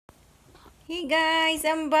Hey guys,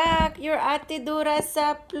 I'm back. Your Ate Dura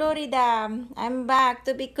sa Florida. I'm back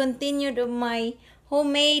to be continued of my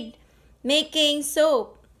homemade making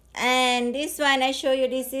soap. And this one I show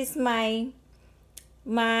you, this is my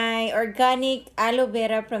organic aloe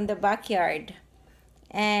vera from the backyard.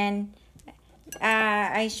 And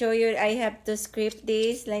I show you, I have to script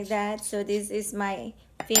this like that. So this is my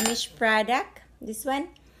finished product, this one.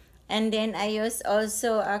 And then I use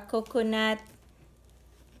also a coconut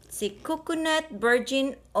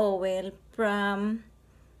virgin oil from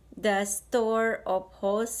the store of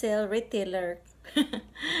wholesale retailer.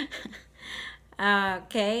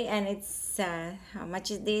 Okay, and it's how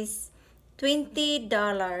much is this?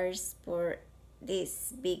 $20 for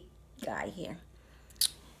this big guy here.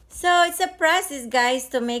 So it's a process, guys,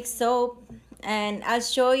 to make soap, and I'll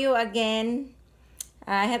show you again.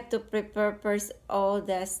 I have to prepare first all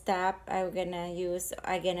the stuff I'm gonna use.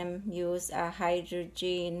 I'm gonna use a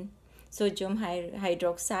sodium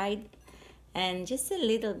hydroxide, and just a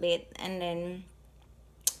little bit, and then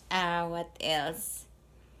what else?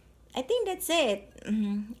 I think that's it.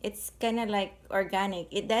 It's kind of like organic.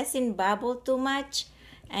 It doesn't bubble too much,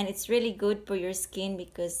 and it's really good for your skin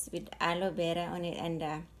because with aloe vera on it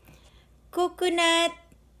and coconut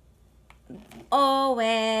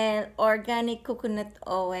oil, organic coconut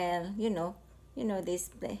oil. You know this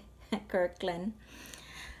Kirkland.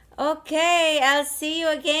 Okay, I'll see you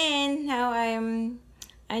again.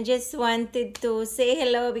 I just wanted to say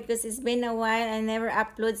hello because it's been a while. I never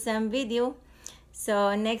upload some video.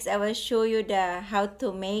 So next I will show you the how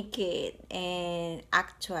to make it in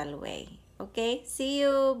actual way. Okay, see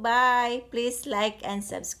you. Bye. Please like and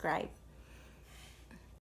subscribe.